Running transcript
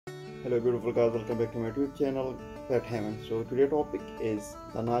Hello beautiful guys, welcome back to my YouTube channel Pet Heaven. So today's topic is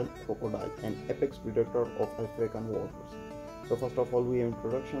the Nile crocodile, an apex predator of African waters. So first of all we have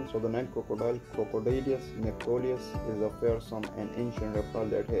introduction. So the Nile crocodile, Crocodylus necroleus, is a fearsome and ancient reptile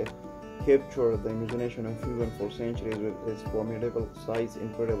that has captured the imagination of humans for centuries with its formidable size,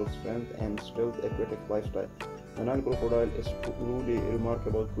 incredible strength and stealthy aquatic lifestyle. The Nile crocodile is truly a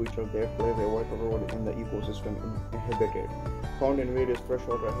remarkable creature that plays a vital role in the ecosystem it inhabited. Found in various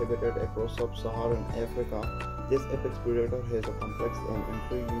freshwater habitats across sub-Saharan Africa, this apex predator has a complex and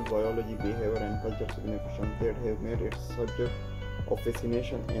intriguing biology, behavior, and cultural significance that have made it subject of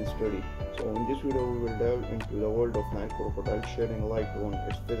fascination and study. So in this video we will delve into the world of Nile crocodile, shedding light on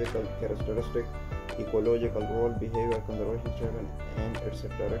its physical characteristics, ecological role, behavior, conservation strategy, and its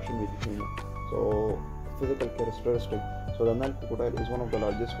interaction with humans. So physical characteristics. So the Nile crocodile is one of the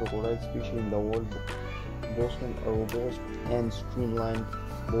largest crocodile species in the world, boasting a robust and streamlined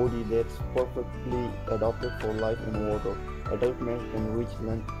body that's perfectly adapted for life in water. Adult males can reach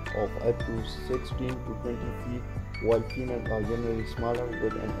length of up to 16 to 20 feet, while females are generally smaller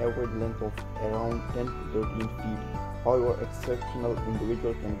with an average length of around 10 to 13 feet. However, exceptional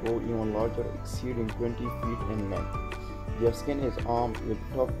individuals can grow even larger, exceeding 20 feet in length. Their skin is armed with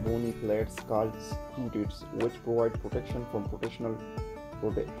tough bony plates called scutes, which provide protection from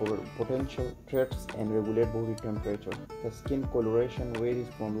potential threats and regulate body temperature. The skin coloration varies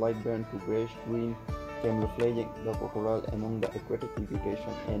from light brown to grayish-green, camouflaging the crocodile among the aquatic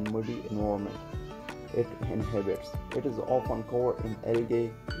vegetation and muddy environment it inhabits. It is often covered in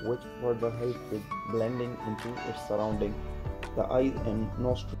algae, which further help with blending into its surroundings. The eyes and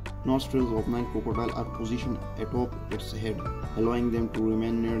nostrils of Nile crocodile are positioned atop its head, allowing them to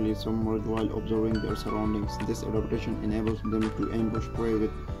remain nearly submerged while observing their surroundings. This adaptation enables them to ambush prey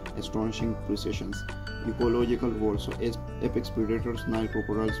with astonishing precision. Ecological role. So as apex predators, Nile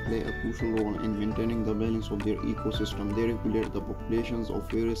crocodiles play a crucial role in maintaining the balance of their ecosystem. They regulate the populations of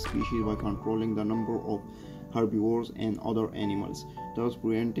various species by controlling the number of herbivores and other animals, thus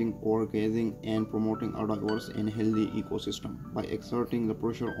preventing overgrazing and promoting a diverse and healthy ecosystem. By exerting the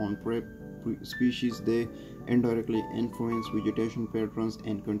pressure on prey species, they indirectly influence vegetation patterns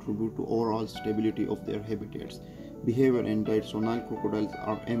and contribute to overall stability of their habitats. Behavior and diet. So Nile crocodiles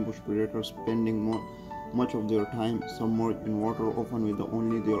are ambush predators, spending much of their time submerged in water, often with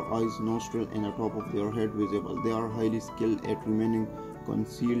only their eyes, nostrils, and the top of their head visible. They are highly skilled at remaining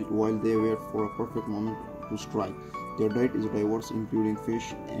concealed while they wait for a perfect moment to strike. Their diet is diverse, including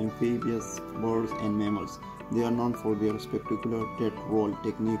fish, amphibians, birds, and mammals. They are known for their spectacular death roll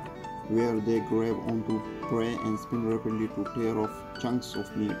technique, where they grab onto prey and spin rapidly to tear off chunks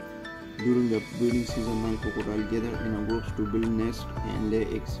of meat. During the breeding season, Nile crocodile gather in groups to build nests and lay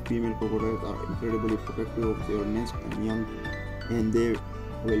eggs. Female crocodiles are incredibly protective of their nest and young, and they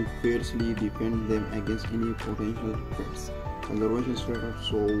will fiercely defend them against any potential threats. Conservation status.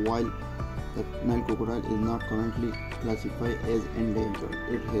 So while the Nile crocodile is not currently classified as endangered,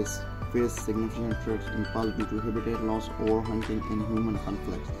 it has faced significant threats in past due to habitat loss, overhunting, and human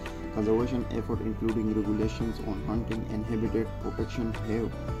conflicts. Conservation efforts, including regulations on hunting and habitat protection,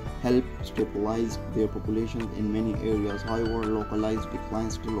 have helped stabilize their populations in many areas. However, localized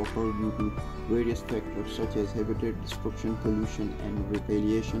declines still occur due to various factors such as habitat destruction, pollution, and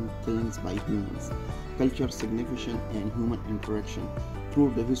retaliation killings by humans. Culture significance and human interaction.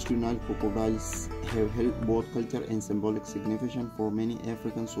 Throughout the history, Nile crocodiles have held both culture and symbolic significance for many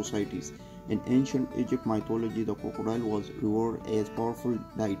African societies. In ancient Egypt mythology, the crocodile was revered as a powerful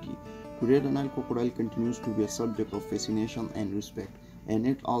deity. Today, the Nile crocodile continues to be a subject of fascination and respect, and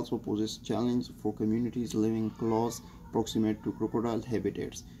it also poses challenges for communities living close proximity to crocodile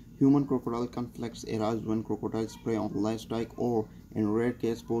habitats. Human-crocodile conflicts arise when crocodiles prey on livestock or, in rare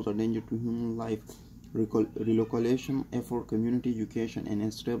cases, pose a danger to human life. Relocation effort, community education, and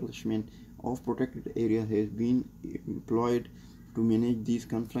establishment of protected areas has been employed to manage these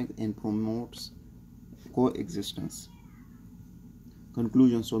conflicts and promotes coexistence.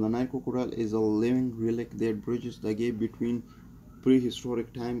 Conclusion. So the Nile crocodile is a living relic that bridges the gap between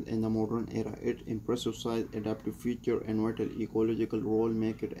prehistoric times and the modern era. Its impressive size, adaptive feature, and vital ecological role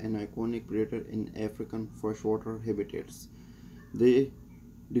make it an iconic predator in African freshwater habitats. The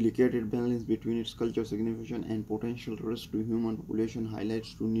delicate balance between its cultural significance and potential risk to human population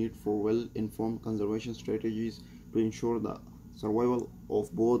highlights the need for well-informed conservation strategies to ensure the survival of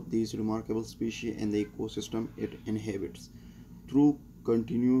both these remarkable species and the ecosystem it inhabits. Through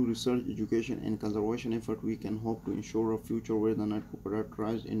continued research, education, and conservation effort, we can hope to ensure a future where the Nile crocodile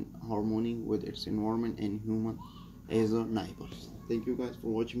thrives in harmony with its environment and human as a neighbors. Thank you guys for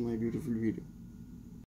watching my beautiful video.